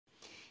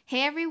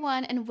Hey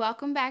everyone, and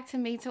welcome back to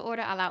Made to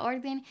Order a la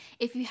Orden.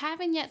 If you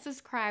haven't yet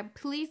subscribed,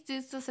 please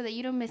do so that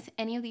you don't miss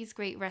any of these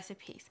great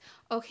recipes.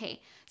 Okay,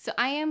 so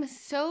I am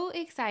so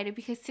excited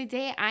because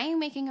today I am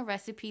making a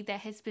recipe that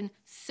has been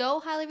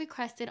so highly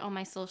requested on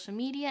my social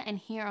media and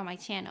here on my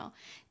channel.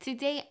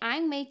 Today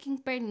I'm making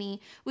pernil,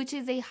 which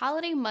is a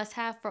holiday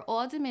must-have for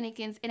all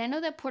Dominicans, and I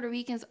know that Puerto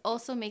Ricans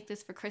also make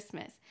this for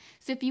Christmas.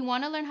 So if you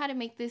want to learn how to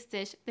make this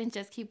dish, then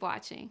just keep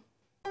watching.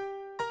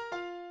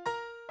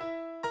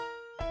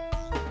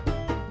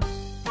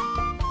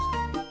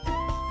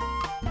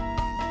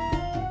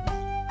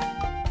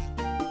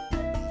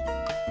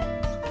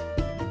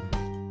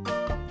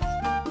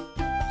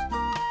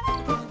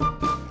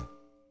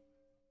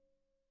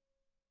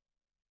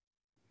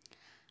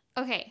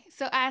 Okay,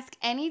 so ask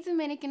any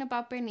Dominican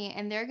about pernil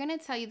and they're going to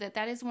tell you that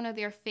that is one of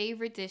their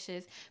favorite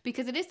dishes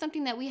because it is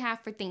something that we have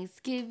for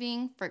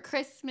Thanksgiving, for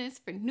Christmas,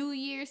 for New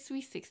Year's,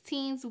 Sweet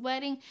 16s,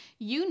 wedding,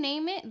 you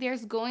name it,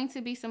 there's going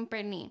to be some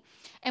pernil.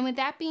 And with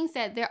that being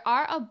said, there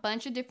are a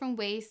bunch of different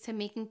ways to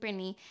making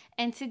pernil,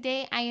 and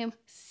today I am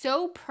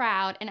so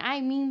proud, and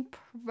I mean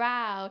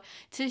proud,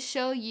 to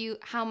show you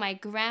how my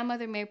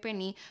grandmother made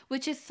pernil,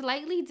 which is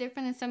slightly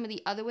different than some of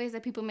the other ways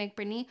that people make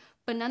pernil,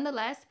 but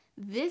nonetheless,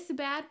 this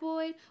bad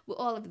boy with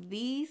all of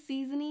these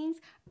seasonings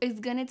is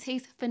gonna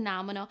taste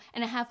phenomenal,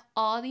 and I have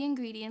all the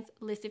ingredients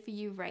listed for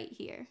you right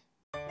here.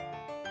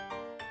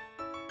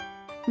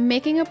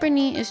 Making a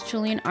pernil is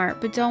truly an art,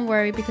 but don't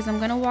worry because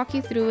I'm gonna walk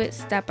you through it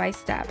step by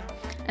step.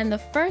 And the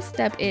first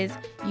step is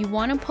you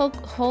want to poke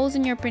holes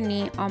in your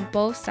pernil on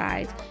both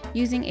sides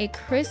using a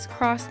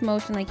crisscross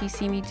motion like you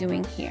see me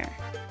doing here.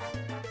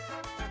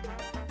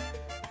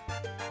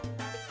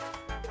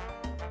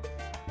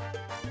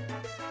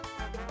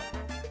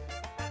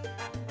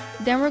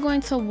 Then we're going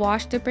to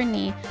wash the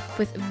pernil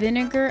with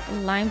vinegar,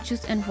 lime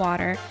juice, and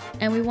water,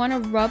 and we want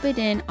to rub it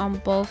in on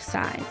both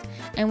sides.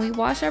 And we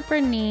wash our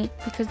pernil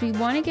because we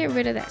want to get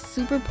rid of that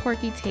super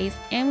porky taste,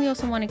 and we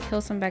also want to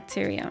kill some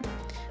bacteria.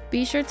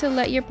 Be sure to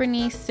let your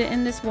pernil sit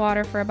in this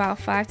water for about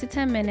 5 to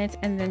 10 minutes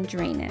and then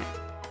drain it.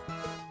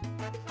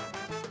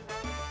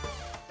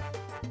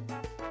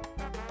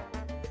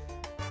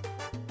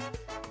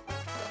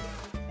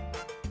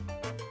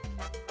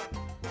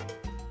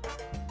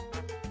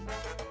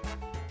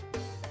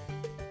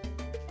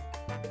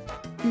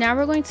 Now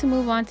we're going to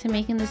move on to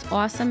making this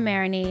awesome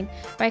marinade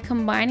by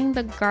combining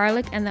the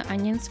garlic and the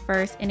onions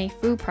first in a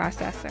food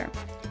processor.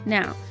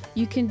 Now,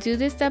 you can do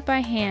this step by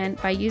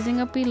hand by using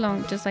a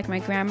bouillon just like my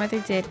grandmother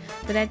did,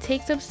 but that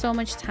takes up so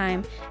much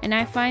time, and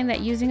I find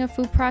that using a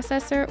food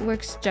processor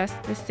works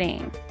just the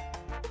same.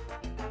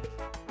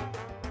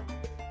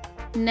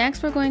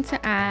 Next, we're going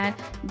to add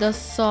the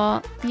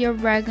salt, the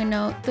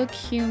oregano, the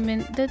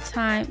cumin, the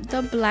thyme,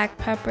 the black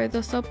pepper, the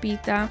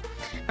sopita,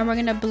 and we're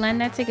going to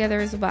blend that together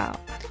as well.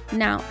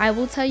 Now, I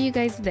will tell you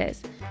guys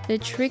this, the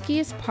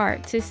trickiest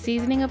part to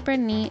seasoning a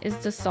pernil is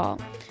the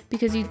salt,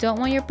 because you don't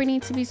want your pernil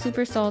to be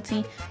super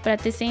salty, but at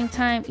the same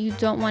time, you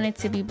don't want it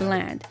to be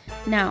bland.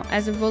 Now,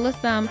 as a rule of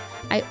thumb,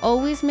 I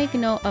always make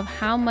note of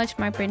how much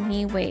my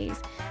pernil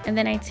weighs, and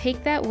then I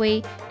take that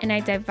weight and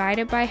I divide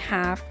it by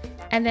half,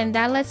 and then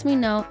that lets me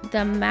know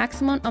the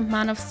maximum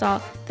amount of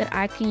salt that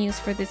I can use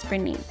for this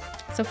pernil.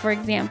 So for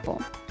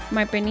example,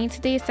 my pernil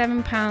today is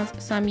 7 pounds,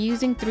 so I'm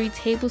using 3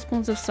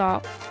 tablespoons of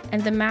salt,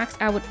 and the max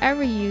I would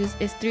ever use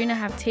is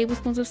 3.5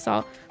 tablespoons of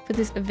salt for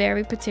this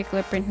very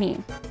particular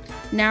pernil.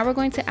 Now we're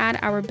going to add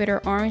our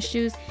bitter orange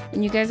juice,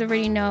 and you guys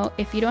already know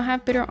if you don't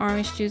have bitter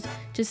orange juice,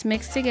 just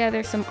mix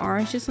together some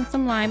orange juice and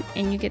some lime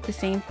and you get the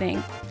same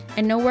thing.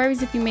 And no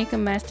worries if you make a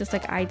mess just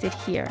like I did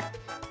here.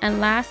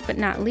 And last but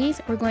not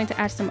least, we're going to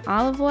add some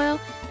olive oil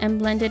and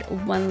blend it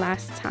one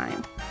last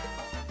time.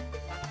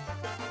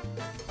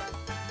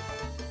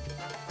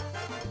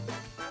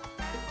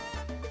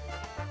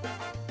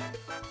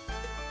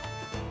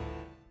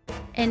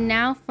 And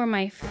now for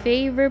my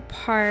favorite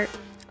part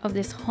of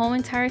this whole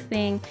entire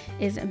thing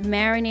is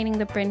marinating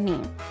the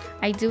pernil.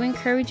 I do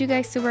encourage you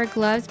guys to wear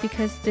gloves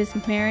because this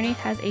marinade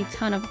has a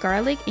ton of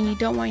garlic and you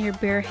don't want your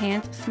bare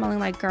hands smelling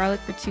like garlic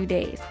for 2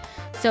 days.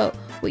 So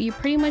what you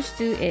pretty much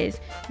do is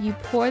you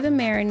pour the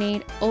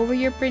marinade over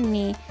your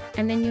pernil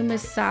and then you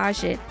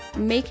massage it,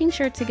 making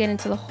sure to get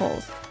into the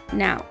holes.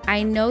 Now,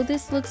 I know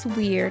this looks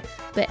weird,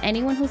 but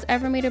anyone who's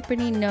ever made a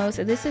pernil knows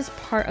that this is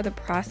part of the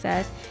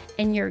process,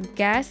 and your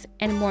guests,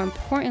 and more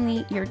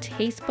importantly, your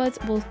taste buds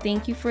will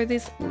thank you for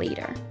this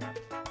later.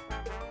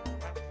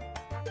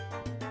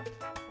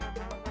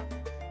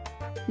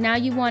 Now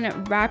you want to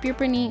wrap your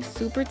pernil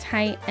super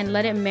tight and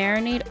let it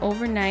marinate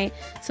overnight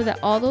so that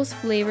all those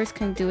flavors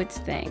can do its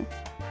thing.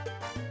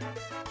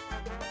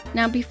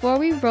 Now before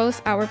we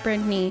roast our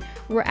pernil,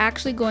 we're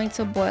actually going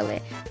to boil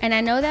it. And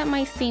I know that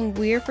might seem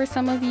weird for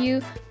some of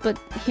you, but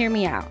hear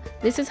me out.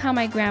 This is how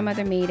my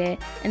grandmother made it,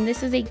 and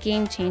this is a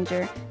game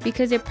changer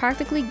because it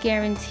practically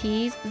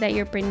guarantees that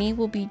your pernil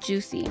will be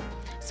juicy.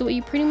 So what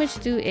you pretty much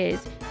do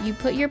is you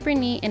put your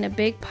pernil in a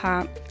big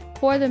pot,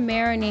 pour the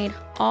marinade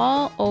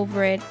all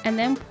over it, and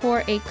then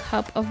pour a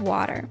cup of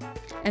water.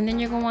 And then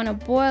you're going to want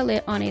to boil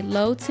it on a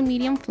low to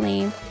medium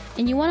flame,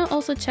 And you want to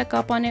also check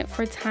up on it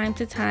for time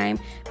to time,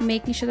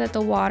 making sure that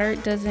the water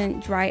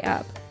doesn't dry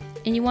up.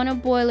 And you want to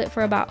boil it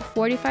for about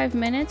 45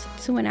 minutes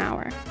to an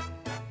hour.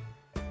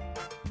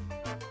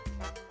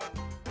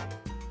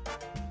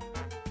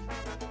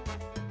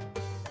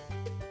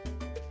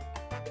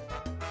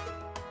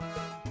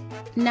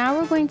 Now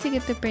we're going to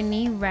get the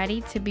pernil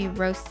ready to be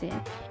roasted,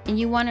 and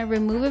you want to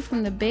remove it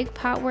from the big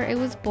pot where it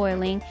was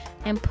boiling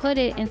and put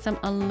it in some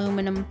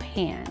aluminum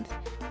pans.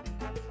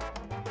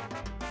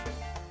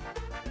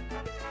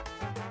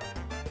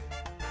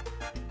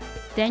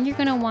 Then you're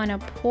going to want to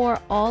pour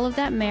all of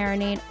that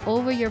marinade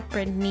over your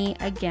pernil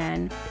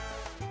again.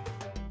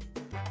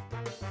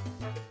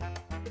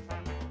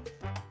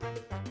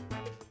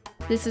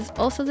 This is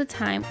also the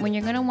time when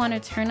you're going to want to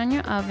turn on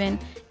your oven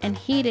and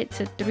heat it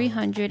to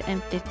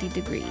 350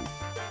 degrees.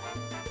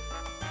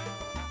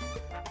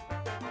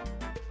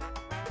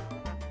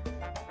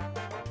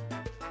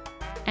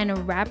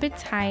 And wrap it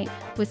tight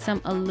with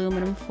some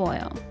aluminum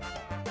foil.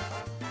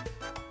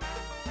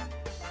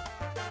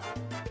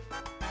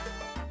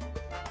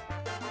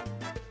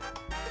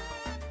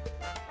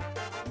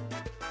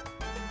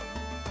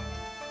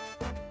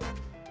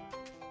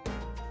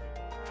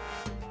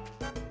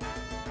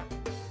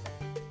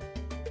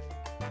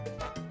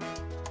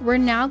 We're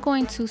now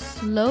going to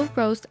slow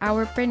roast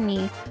our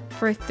pernil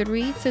for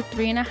 3 to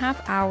 3.5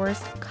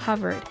 hours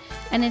covered.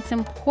 And it's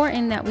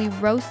important that we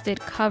roast it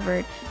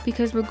covered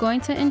because we're going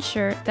to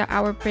ensure that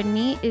our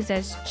pernil is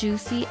as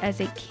juicy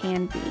as it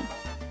can be.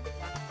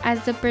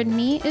 As the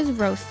pernil is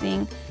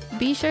roasting,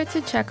 be sure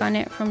to check on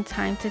it from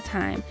time to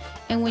time.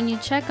 And when you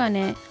check on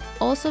it,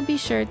 also be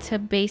sure to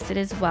baste it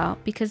as well,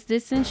 because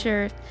this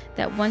ensures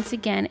that once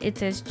again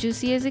it's as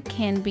juicy as it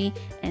can be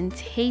and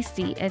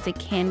tasty as it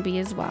can be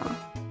as well.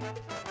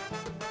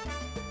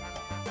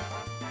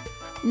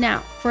 Now,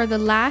 for the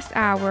last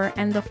hour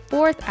and the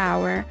 4th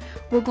hour,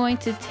 we're going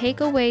to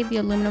take away the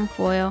aluminum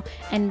foil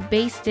and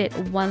baste it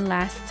one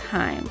last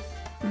time.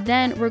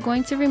 Then we're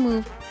going to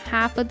remove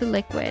half of the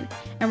liquid,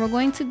 and we're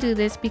going to do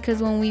this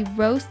because when we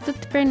roast the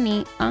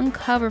pernil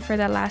uncovered for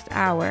that last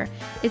hour,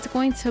 it's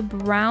going to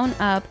brown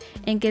up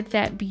and get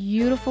that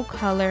beautiful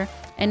color,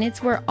 and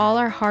it's where all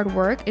our hard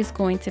work is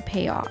going to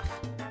pay off.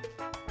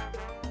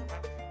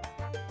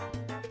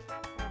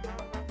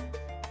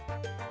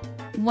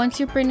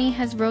 Once your pernil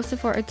has roasted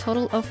for a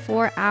total of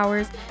 4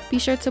 hours, be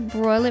sure to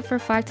broil it for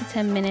 5 to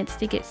 10 minutes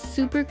to get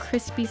super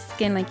crispy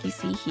skin like you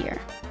see here.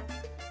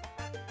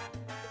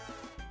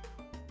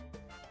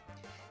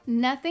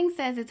 Nothing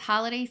says it's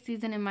holiday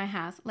season in my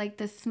house like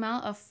the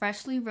smell of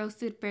freshly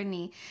roasted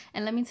pernil.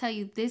 And let me tell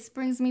you, this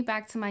brings me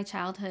back to my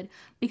childhood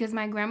because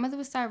my grandmother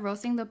would start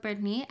roasting the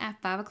pernil at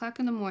 5 o'clock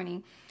in the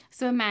morning.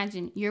 So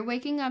imagine you're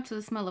waking up to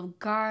the smell of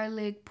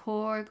garlic,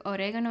 pork,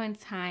 oregano, and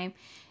thyme.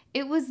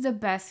 It was the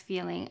best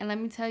feeling, and let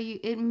me tell you,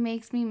 it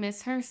makes me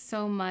miss her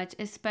so much,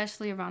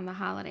 especially around the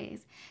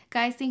holidays.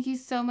 Guys, thank you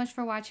so much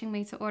for watching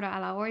Made to Order a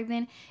la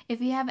Orden.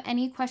 If you have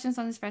any questions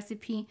on this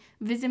recipe,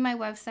 visit my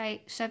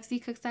website,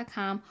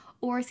 chefzcooks.com,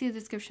 or see the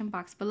description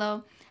box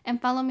below.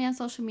 And follow me on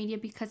social media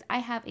because I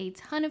have a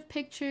ton of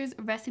pictures,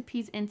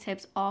 recipes, and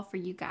tips all for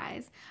you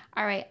guys.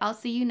 All right, I'll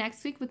see you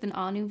next week with an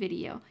all-new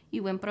video. Y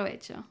buen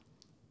provecho.